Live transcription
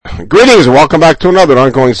Greetings and welcome back to another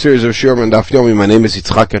ongoing series of Shiurim and Daf Yomi. My name is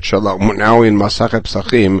Yitzchak Etshala. We're now in Masachet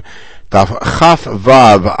Pesachim, Daf Chaf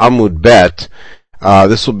Vav Amud Bet.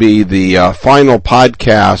 This will be the final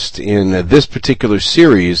podcast in this particular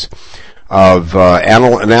series of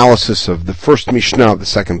analysis of the first Mishnah of the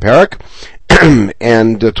second parak.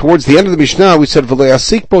 And towards the end of the Mishnah, we said,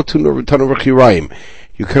 V'le'asikbo tanur v'chirayim.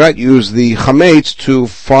 You cannot use the chametz to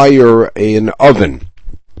fire an oven,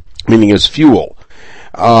 meaning as fuel.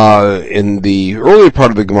 In the earlier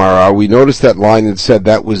part of the Gemara, we noticed that line and said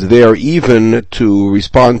that was there even to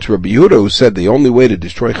respond to Rabbi Yehuda, who said the only way to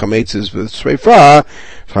destroy chametz is with sreifa.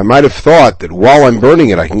 So I might have thought that while I'm burning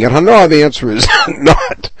it, I can get hana. The answer is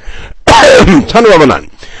not. Tanu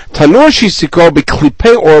Rabbanan. Tanur shisiko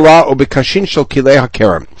b'klipei orla or b'kashin shel kilei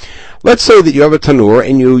hakerem. Let's say that you have a tanur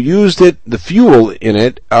and you used it, the fuel in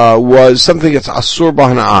it was something that's asur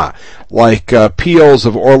b'hana'ah, like peels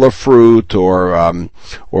of orla fruit or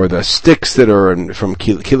the sticks that are from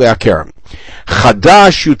kilei hakerem.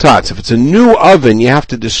 Chadash yutatz. If it's a new oven, you have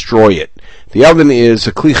to destroy it. The oven is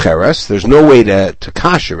a kli cheres. There's no way to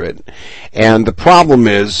kasher it. And the problem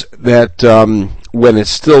is that when it's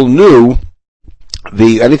still new,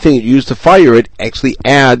 anything you use to fire it actually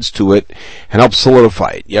adds to it and helps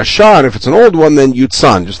solidify it. Yashan, if it's an old one, then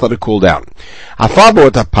yutzan, just let it cool down. Afabo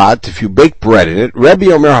et hapat, if you bake bread in it,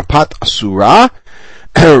 Rebbe omer hapat asura,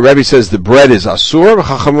 Rebbe says the bread is asur,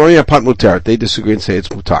 v'chachamori hapat mutar. They disagree and say it's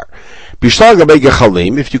mutar. Bishtal gabei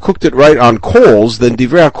gechalim, if you cooked it right on coals, then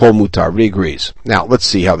divrei hakol mutar. He agrees. Now, let's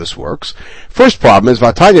see how this works. First problem is,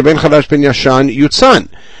 Vatanya ben chadash ben yashan yutzan.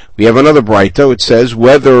 We have another Braita. It says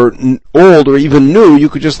whether old or even new, you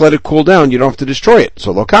could just let it cool down. You don't have to destroy it.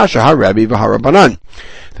 So lokasha ha Rebbe v'ha Rabbanan.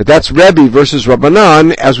 That's Rebbe versus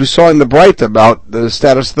Rabbanan, as we saw in the Braita about the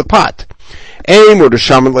status of the pot. Aim or the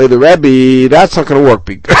shaman lay the Rebbe. That's not going to work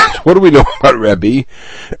because what do we know about Rebbe?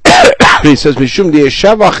 He says mishum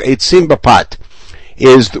di'eshavach eitzim b'pat.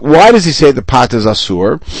 Why does he say the pot is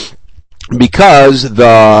asur? Because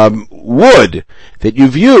the wood that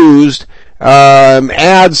you've used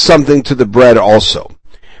adds something to the bread also.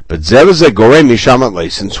 But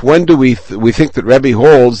since when do we think that Rebbe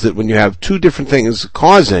holds that when you have two different things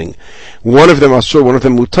causing, one of them asur, one of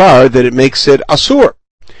them mutar, that it makes it asur?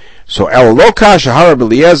 So if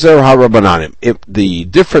the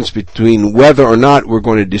difference between whether or not we're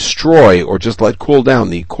going to destroy or just let cool down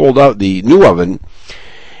the new oven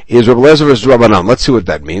is Rabbi Eliezer versus Rabbanan. Let's see what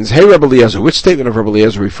that means. Hey, Rabbi Eliezer, which statement of Rabbi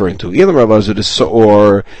Eliezer referring to? Either Rabbi Eliezer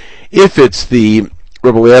or if it's the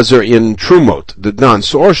Rabbi Eliezer in Trumot, the non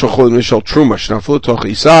soor shachol mishal truma shnaflu toch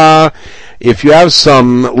isa. If you have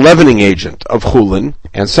some leavening agent of chulin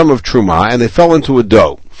and some of truma, and they fell into a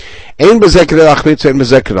dough, ein bezeket el achmitz and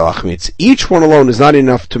bezeket el achmitz. Each one alone is not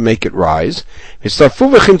enough to make it rise.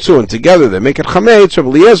 Histarfu v'chimtzu, and together they make it chametz. Rabbi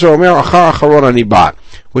Eliezer omer achar acharon anibat.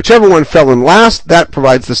 Whichever one fell in last, that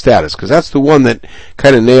provides the status, because that's the one that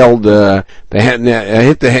kind of nailed hammered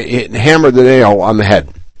the nail on the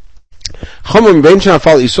head.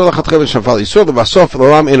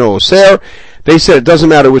 They said it doesn't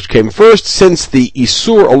matter which came first, since the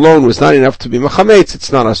isur alone was not enough to be mechametz,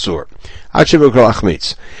 it's not asur. What did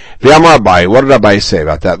Abai say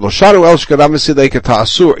about that?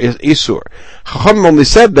 Chacham only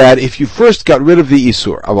said that if you first got rid of the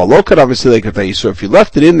isur. If you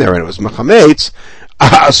left it in there and it was mechametz,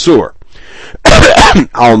 asur.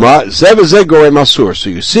 Alma zeh gorem asur. So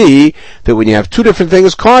you see that when you have two different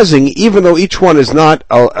things causing, even though each one is not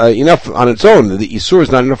enough on its own, the isur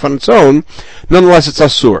is not enough on its own, nonetheless it's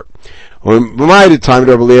asur. Time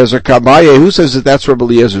Rabbi Eliezer Kabaye, who says that that's Rabbi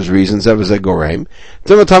Eliezer's reason? Zeh gorem.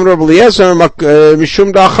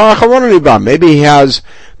 Maybe he has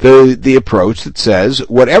the approach that says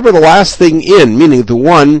whatever the last thing in, meaning the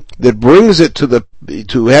one that brings it to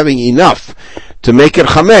having enough to make it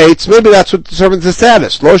chametz, maybe that's what determines the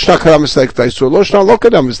status.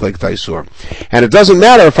 And it doesn't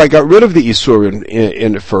matter if I got rid of the isur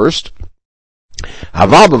in first.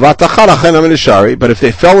 But if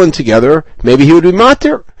they fell in together, maybe he would be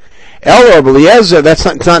matir. El Rabbi Eliezer, that's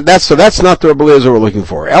not the Rabbi Eliezer we're looking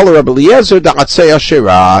for. El Rabbi Eliezer da Atzei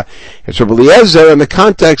Asherah. It's Rabbi Eliezer in the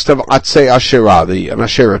context of Atzei Asherah, an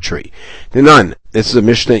Asherah tree. The none. This is a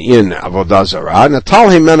Mishnah in Avodah Zarah. Natal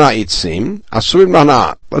himena itzim asurin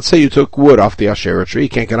mana. Let's say you took wood off the Asherah tree, you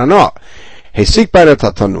can't get anah.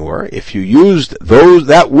 If you used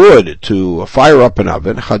that wood to fire up an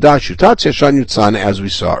oven, as we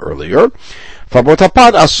saw earlier,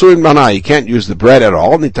 you can't use the bread at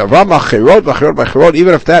all, even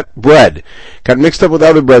if that bread got mixed up with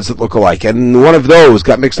other breads that look alike, and one of those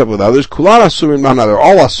got mixed up with others, they're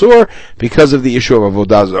all asur because of the issue of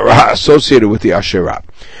avodah zarah associated with the Asherah.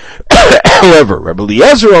 However, Rabbi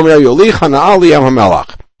Eliezer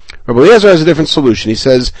has a different solution. He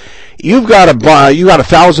says, you got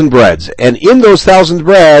 1,000 breads, and in those 1,000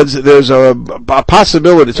 breads, there's a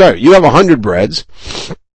possibility. You have 100 breads,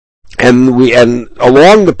 and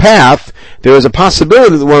along the path, there is a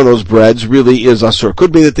possibility that one of those breads really is asur.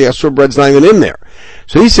 Could be that the asur bread's not even in there.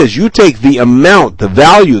 So he says, you take the amount, the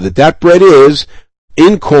value that bread is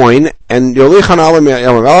in coin, and throw it in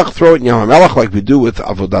Yom HaMelech like we do with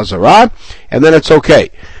avodah zarah, and then it's okay.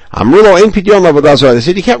 They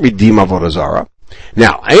said you can't redeem avodah zarah.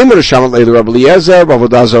 Now,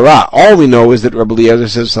 all we know is that Rabbi Eliezer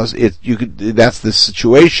says that's the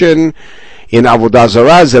situation in avodah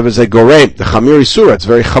zarah. Zevazeh gorem, the chamir isura, it's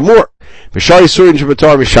very chamur.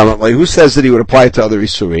 Who says that he would apply it to other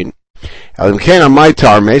isurin?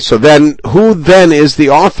 So then, who then is the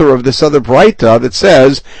author of this other braita that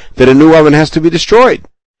says that a new oven has to be destroyed?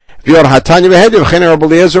 Plus,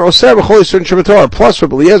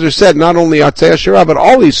 Rabbi Eliezer said not only Atzei Asherah, but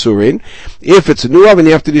all Isurin, if it's a new oven,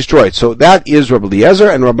 you have to destroy it. So that is Rabbi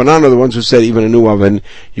Eliezer, and Rabbanan are the ones who said even a new oven,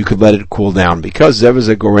 you could let it cool down, because Zev is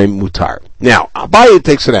a Gorem Mutar. Now, Abaye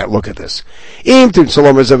takes a look at this. If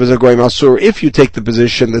you take the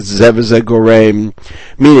position that Zev is a Gorem,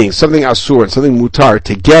 meaning something Asur and something Mutar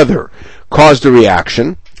together caused a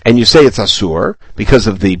reaction, and you say it's Asur, because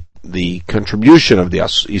of the contribution of the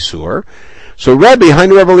Isur. So Rebbe,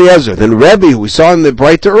 behind Rabbi Eliezer. Then Rebbe, who we saw in the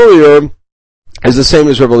Braita earlier, is the same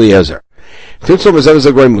as Rabbi Eliezer. But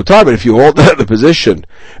if you hold the position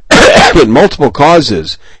in multiple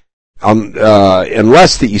causes,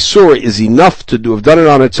 unless the Isur is enough to have done it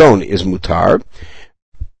on its own, is mutar.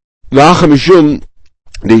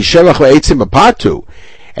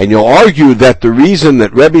 And you'll argue that the reason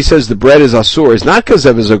that Rebbe says the bread is asur is not because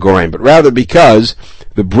of his agorem, but rather because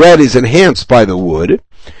the bread is enhanced by the wood.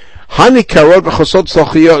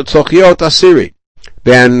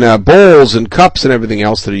 Then bowls and cups and everything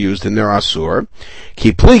else that are used in their asur.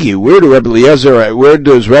 Kipligi, where do Rebbe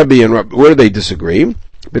they disagree?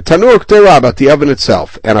 But tanur ktera, about the oven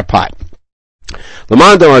itself and a pot.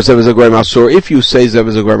 If you say zev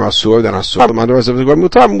is a gorem asur, then asur.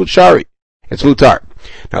 It's mutar.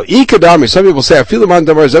 Now, ikadami, some people say, the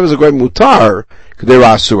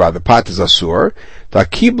pot is asur.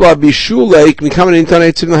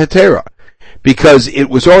 Because it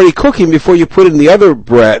was already cooking before you put in the other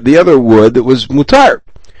bread, the other wood that was mutar.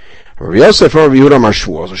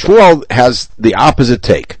 Shmuel has the opposite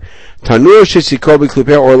take. Which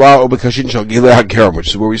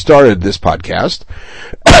is where we started this podcast.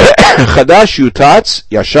 Chadash yutatz,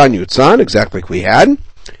 yashan yutzan, exactly like we had.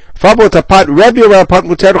 Here,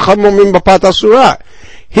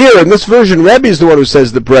 in this version, Rebbe is the one who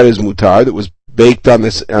says the bread is mutar, that was baked in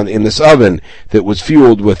this oven that was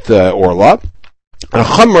fueled with orla. And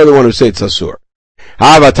Chum are the one who say it's asur. We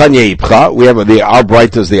have our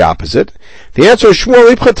braita is the opposite. The answer is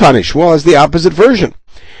Shmuel Ipchatani. Shmuel has the opposite version.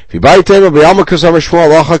 Maybe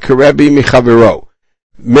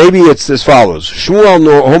it's as follows. Shmuel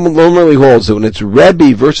normally holds that when it's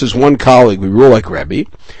Rebbe versus one colleague, we rule like Rebbe.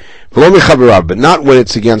 But not when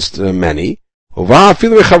it's against many.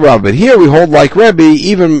 But here we hold like Rebbe,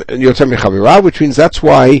 even which means that's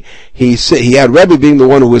why he had Rebbe being the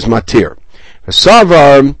one who was matir.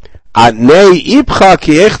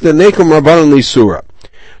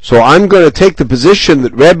 So I'm going to take the position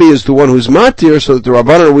that Rebbe is the one who's matir, so that the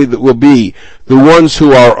Rabbanan will be the ones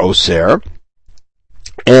who are oser.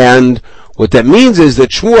 And what that means is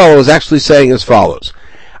that Shmuel is actually saying as follows.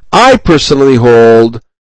 I personally hold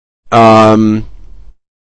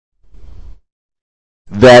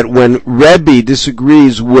that when Rebbe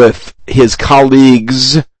disagrees with his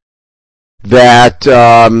colleagues, that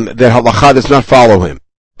halakha does not follow him.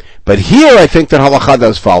 But here I think that halakha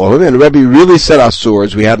does follow him, and Rebbe really said asur,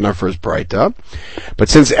 as we had in our first braita. But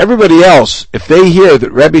since everybody else, if they hear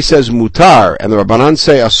that Rebbe says mutar, and the Rabbanan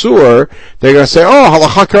say asur, they're going to say, oh,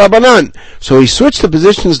 halakha k'Rabbanan. So he switched the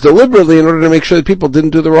positions deliberately in order to make sure that people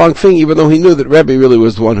didn't do the wrong thing, even though he knew that Rebbe really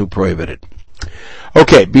was the one who prohibited.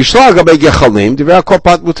 Okay, bishla gabei gechalim, divrei kol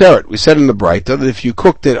pat muteret. We said in the braita that if you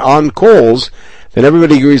cooked it on coals, then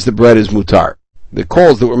everybody agrees the bread is mutar. the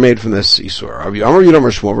coals that were made from this Isur.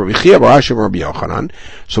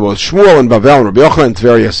 So both Shmuel and Bavel and Rabbi Yochanan and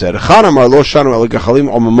Tveria said,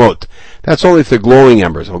 that's only if they're glowing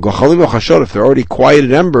embers. If they're already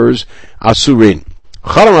quieted embers, asurin.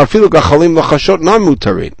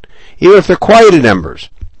 Even if they're quieted embers,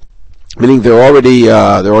 meaning they're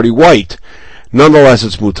already white, nonetheless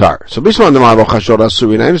it's mutar. So I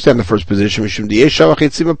understand the first position.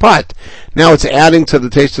 Now it's adding to the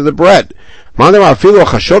taste of the bread. But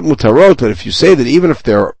if you say that even if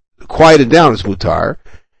they're quieted down, it's mutar.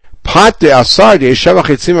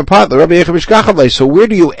 So where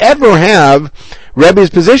do you ever have Rebbe's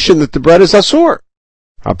position that the bread is asur?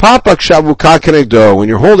 When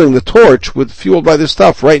you're holding the torch fueled by this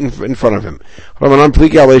stuff right in front of him. So now the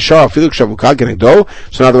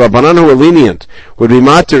Rabbanan who are lenient would be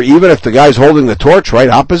matir even if the guy's holding the torch right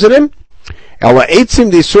opposite him. So where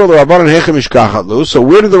did the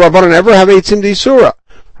Rabbanan ever have eitzim d'isura?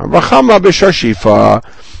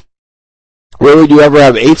 Where would you ever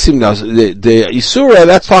have eitzim? The isura,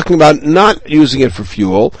 that's talking about not using it for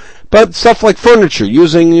fuel, but stuff like furniture,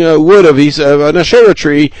 using wood of an Asherah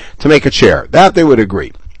tree to make a chair. That they would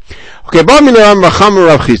agree. Okay, so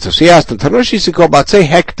he asked him,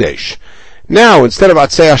 hekdesh. Now, instead of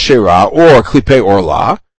atzei Asherah or klipe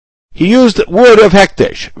orla, he used wood of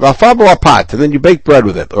hekdesh, and then you bake bread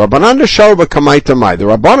with it. The Rabbanan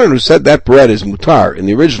who said that bread is mutar in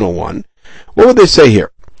the original one, what would they say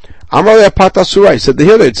here? He said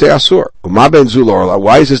here they'd say asur.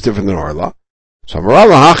 Why is this different than orla? So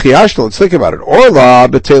let's think about it. Orla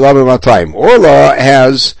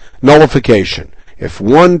has nullification. If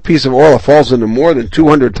one piece of orla falls into more than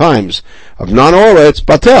 200 times of non-orla, it's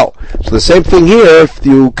batel. So the same thing here, if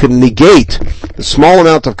you can negate the small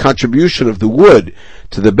amount of contribution of the wood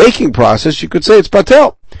to the baking process, you could say it's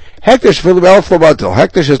batel. Hekdesh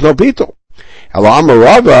Hekdesh has no beetle.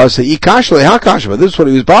 But this is what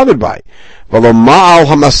he was bothered by.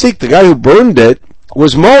 The guy who burned it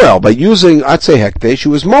was moel. By using atzei hekdesh, he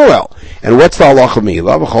was moel. And what's the halacha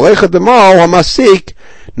milah?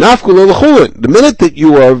 The minute that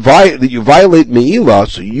you violate me'ilah,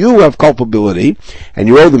 so you have culpability, and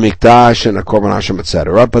you owe the mikdash and a korban hashem,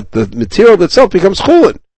 etc., but the material itself becomes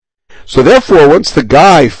chulin. So therefore, once the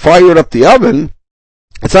guy fired up the oven,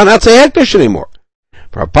 it's not atzei hekdesh anymore.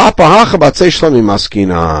 What kind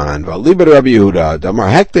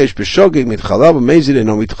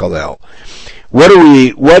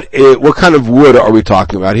of wood are we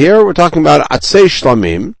talking about here? We're talking about atzei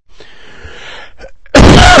shlamim,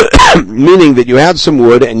 meaning that you had some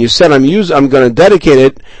wood and you said, I'm going to dedicate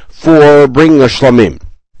it for bringing a shlamim.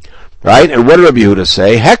 Right? And what did Rabbi Yehuda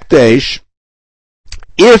say? Hekdesh,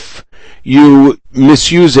 if you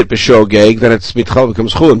misuse it b'shogeg, then it's mitchal,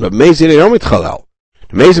 becomes chulin. But mezid, they don't mitchalel.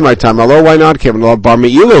 Amazing my time. Although why not? There's no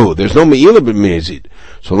me'ilah but mezid.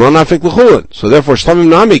 So lo nafik l'chulin. So therefore, shlamim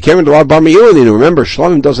nami came to bar me'ilah. Remember,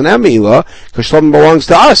 shlamim doesn't have me'ilah because shlamim belongs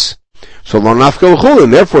to us. So lo nafik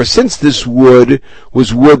l'chulin. Therefore, since this wood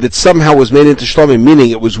was wood that somehow was made into shlamim,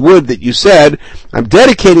 meaning it was wood that you said, I'm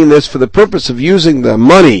dedicating this for the purpose of using the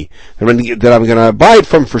money that I'm going to buy it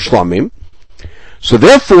from for shlamim. So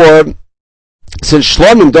therefore, since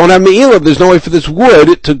shlamim don't have me'ilah, there's no way for this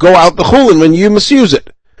wood to go out the chulin when you misuse it.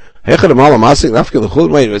 Wait,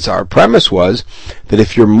 our premise was that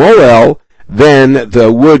if you're moel, then the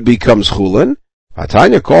wood becomes chulin.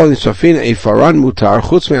 Anytime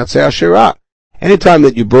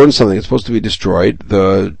that you burn something that's supposed to be destroyed,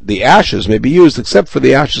 the ashes may be used except for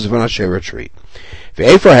the ashes of an Asherah tree. And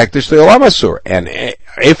Ephar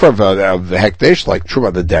of the hekdesh, like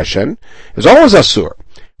Truma the Deshen, is always asur.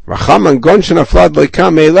 That's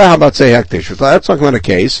talking about a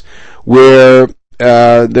case where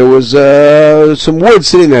there was some wood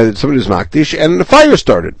sitting there that somebody was makdish, and the fire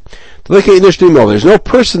started. There's no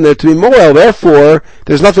person there to be moel, therefore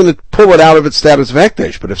there's nothing to pull it out of its status of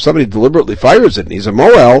hekdesh. But if somebody deliberately fires it and he's a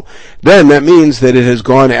moel, then that means that it has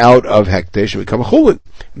gone out of hekdesh and become a chulin.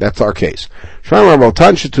 That's our case. We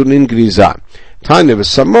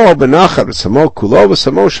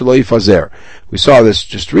saw this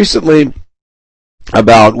just recently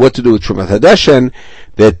about what to do with Trumat HaDeshen,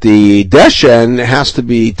 that the Deshen has to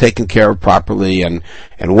be taken care of properly, and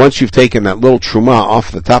once you've taken that little Truma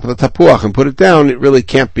off the top of the Tapuach and put it down, it really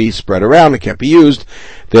can't be spread around, it can't be used,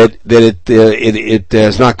 that it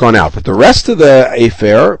has not gone out. But the rest of the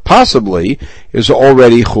Efer, possibly, is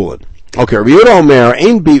already Chulin. Okay, Rabbi Yehuda Omer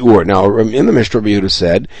ain't bi'ur. Now, in the Mishnah, Rabbi Yehuda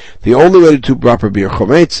said the only way to do proper bi'ur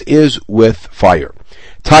chometz is with fire.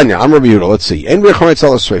 Tanya, I'm Rabbi Yehuda. Let's see. Ein bi'ur chometz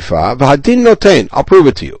ala sreifa v'hadin notein. I'll prove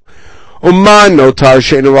it to you. Uman notar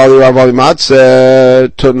she'enu ali rav ali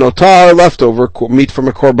matzeh, to notar leftover meat from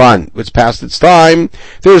a korban. It's past its time.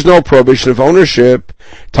 There's no prohibition of ownership.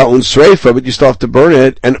 Ta'un sreifa, but you still have to burn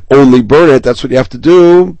it, and only burn it. That's what you have to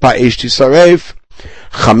do. Ba'esh tisaref.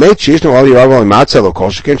 Chametz she'enu ali rav ali matzeh, lo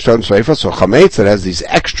kol sheken ta'un sreifa. So chametz that has these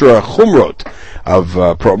extra chumrot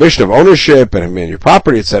of prohibition of ownership and your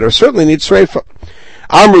property, etc., certainly needs sreifa.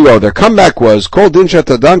 Amrulo, their comeback was, kol din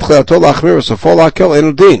shetadan tchilato lachmir v'sofo lakel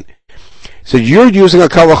enu din. So you're using a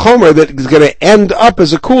kalachomer that is going to end up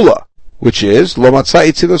as a kula, which is lo matzah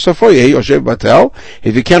itzila sofoye yoshev batel.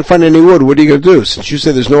 If you can't find any wood, what are you going to do? Since you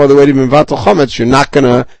say there's no other way to minvatel chometz, you're not going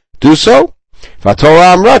to do so.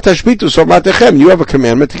 V'Torah amra tashbitu sormatechem. You have a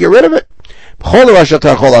commandment to get rid of it.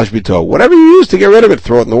 Whatever you use to get rid of it,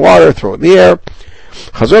 throw it in the water, throw it in the air.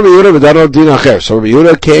 Chazor Yehuda v'dano din acher. So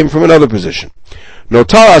Yehuda came from another position.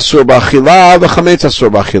 Notar asur b'achila v'chametz asur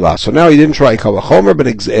b'achila. So now he didn't try kalachomer, but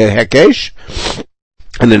hekesh,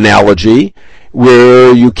 an analogy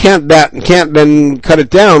where you can't then cut it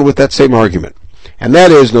down with that same argument, and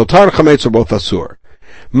that is notar and chametz are both asur.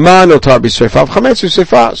 Ma notar b'sreifa v'chametz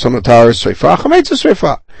b'sreifa. So notar is sreifa, chametz is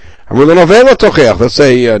sreifa. And we're the novela tocheach. Let's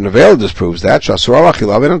say novela disproves that. Shasur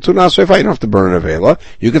b'achila v'natuna sreifa. You don't have to burn a novela.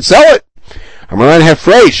 You can sell it. Amaran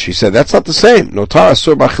Hefresh, he said, that's not the same. Notar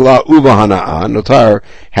asur b'achila u'v'hana'a. Notar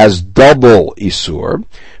has double isur.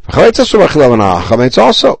 V'chametz asur b'achila v'hana'a. Chametz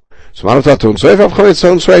also. So manotar tu'un sreifa, v'chametz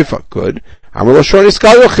tu'un sreifa. Good. Amar shor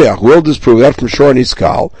niskal yochiach. We'll disprove that from shor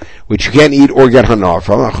niskal, which you can't eat or get hana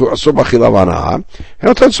from. Asur b'achila v'hana'a.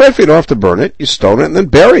 And tu'un sreifa, you don't have to burn it. You stone it and then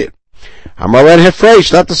bury it. Amaran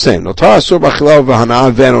Hefresh, not the same. Notar asur b'achila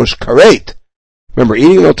v'hana'a v'enosh karet. Remember,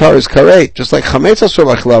 eating notar is karet, just like chametz asur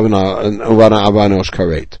b'achila v'hana'a v'enosh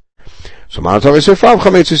karet. So manotar v'sreifa,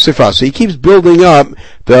 chametz v'sreifa. So he keeps building up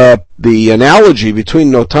the analogy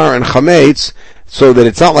between notar and chametz, so that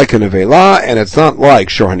it's not like a nevela, and it's not like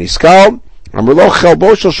shor haniskal. Amar lo chel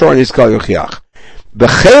bo shel shor haniskal yochiach. The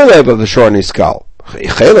chelev of the shor haniskal.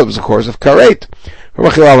 Chelev is, of course, of karet. You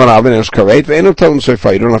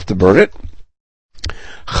don't have to burn it.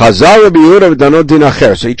 Chazar Rabbi Yehuda v'dano din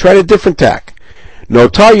acher. So he tried a different tack.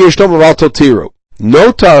 Notar yeshno v'al totiru.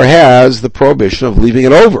 Notar has the prohibition of leaving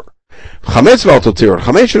it over. Chametz v'al totiru.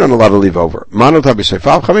 Chametz you're not allowed to leave over. Ma notar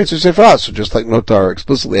b'seifa, chametz b'seifa. So just like notar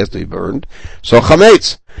explicitly has to be burned, so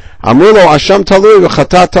chametz. Amru lo asham talui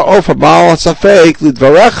v'chatat ta'of ha'ba'al ha'safek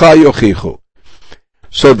lidvarecha yochichu.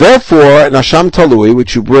 So therefore, an asham talui,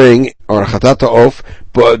 which you bring, or a chatat ta'of,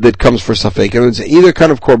 that comes for safek, and it's either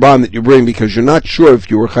kind of korban that you bring because you're not sure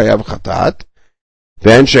if you were chayav chatat,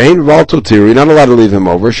 then she'ein v'al totiru, you're not allowed to leave him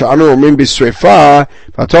over. She'anu omrim b'sreifa,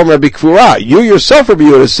 v'atom Rabbi Kfura. You yourself, Rabbi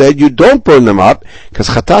Yehuda, said you don't burn them up because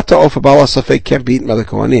chatat ta'of ha'ba'al ha'safek can't be eaten by the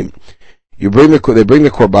kohanim. They bring the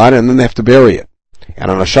korban and then they have to bury it.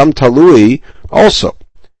 And on asham talui also.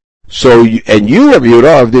 So you, Rabbi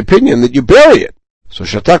Yehuda, are of the opinion that you bury it. So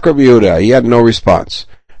Shatak Rabbi Yehuda, he had no response.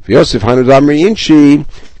 V'Yosef Hanu Damri Inchi,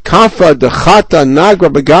 Kafa dechata nagra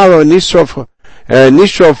begaro nisrof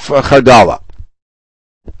chardala.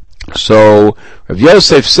 So Rav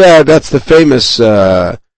Yosef said that's the famous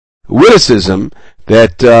witticism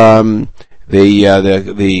that the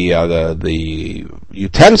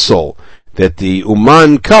utensil that the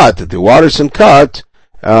uman cut, that the waterson cut,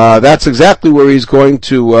 that's exactly where he's going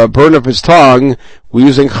to burn up his tongue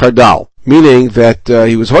using chardal, meaning that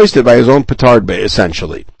he was hoisted by his own petard,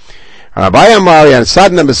 essentially. Alright,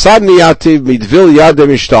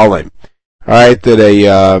 that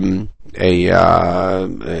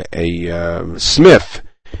a smith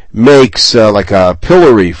makes like a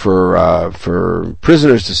pillory for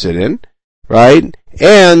prisoners to sit in, right?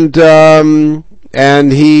 And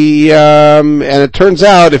it turns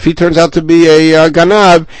out, if he turns out to be a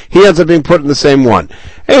ganav, he ends up being put in the same one.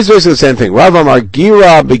 And it's basically the same thing. Rav Amar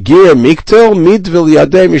Gira Begira Miktil Midvil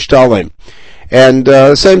Yadei Mishtalim. And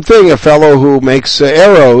same thing, a fellow who makes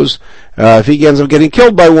arrows, if he ends up getting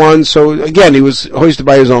killed by one, so again, he was hoisted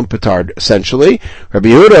by his own petard, essentially. Rabbi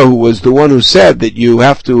Yehuda, who was the one who said that you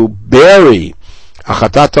have to bury a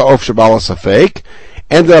chatat ta'of sheba'al safek,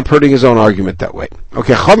 ended up hurting his own argument that way.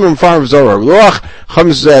 Okay, Chum Farm Zorah.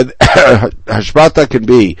 Chum said hashbata can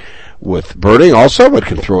be with burning also, but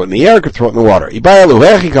can throw it in the air, can throw it in the water. What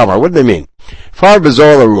do they mean? Far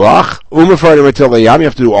Bezor Ruach, you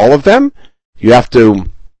have to do all of them. You have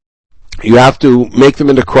to make them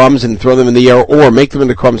into crumbs and throw them in the air, or make them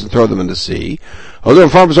into crumbs and throw them in the sea. Or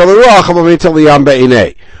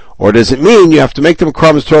does it mean you have to make them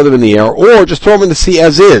crumbs, throw them in the air, or just throw them in the sea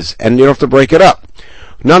as is, and you don't have to break it up?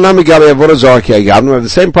 We have the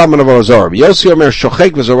same problem in Avodah Zarah. You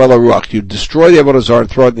destroy the Avodah Zarah and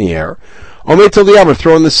throw it in the air. Ometel the Yam,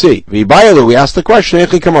 throw in the sea. V'yibayalu, we asked the question,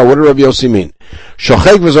 what did Rav Yossi mean?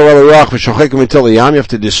 Shochek v'zorel ruach v'shochek umetel the Yam, you have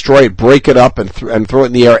to destroy it, break it up, and throw it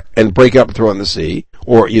in the air, and break it up and throw it in the sea.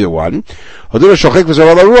 Or either one. Maybe you could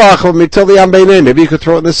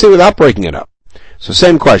throw it in the sea without breaking it up. So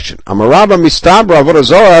same question. Amarabba mistabra avodah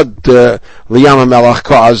zora liyam hamelach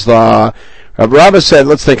caused the. Rabba said,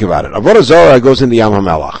 let's think about it. Avodah zora goes in the Yam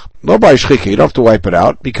hamelach. No by shchika, you don't have to wipe it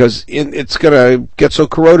out because it's gonna get so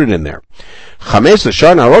corroded in there. Chametz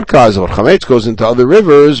l'shar narod caused chametz goes into other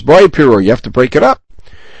rivers. Boy pirur, you have to break it up.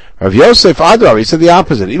 Rav Yosef Adar, he said the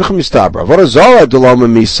opposite. Avodah zora deloma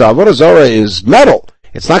misa. Avodah zora is metal.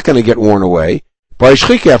 It's not going to get worn away. By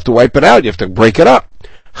shchika, you have to wipe it out. You have to break it up.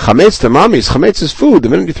 Chametz tamamis. Chametz is food. The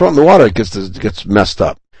minute you throw it in the water, it gets messed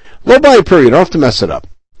up. Lo ba'ipur, you don't have to mess it up.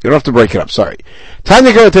 You don't have to break it up. Sorry.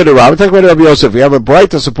 Tanya Karated Rabba. Talk about Rabbi Yosef. We have a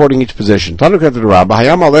bright supporting each position. Tanya Karated Rabba.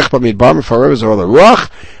 Hayam alech b'midbar mefarer v'zor l'ruach.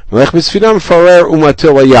 Melech b'sfina mefarer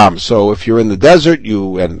umatil hayam. So if you're in the desert,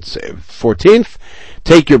 and 14th,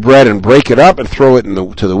 take your bread and break it up and throw it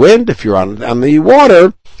to the wind. If you're on the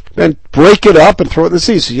water, then break it up and throw it in the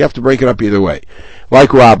sea. So you have to break it up either way.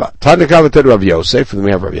 Like Rabbah. Tanya Karated Rav Yosef. And then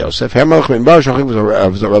we have Rav Yosef. Hayam alech b'midbar shochek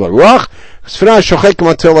v'zor l'ruach. Sfina shochek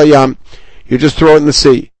umatil hayam. You just throw it in the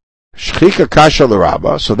sea. Shchika kasha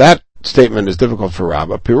l'Rabba, so that statement is difficult for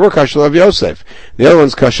Rabbah. Pirur kasha l'Rav Yosef. The other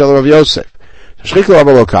one's kasha l'Rav Yosef. Shchika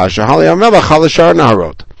l'Rabba lo kasha, hali hamelach halashar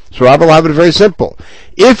naharot. So Rabbah will have it very simple.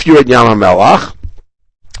 If you're at Yam HaMelach,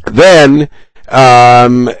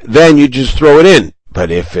 then you just throw it in. But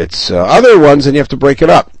if it's other ones, then you have to break it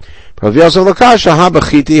up. Rav Yosef lo kasha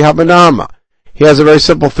habachiti habanama. He has a very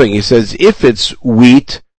simple thing. He says, if it's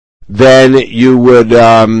wheat, then you would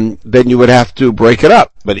have to break it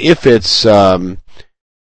up. But if it's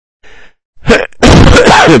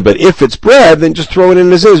bread, then just throw it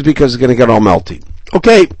in as is because it's going to get all melty.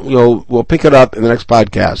 Okay, we'll pick it up in the next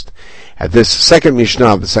podcast at this second Mishnah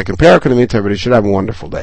of the second parak. In the meantime, everybody should have a wonderful day.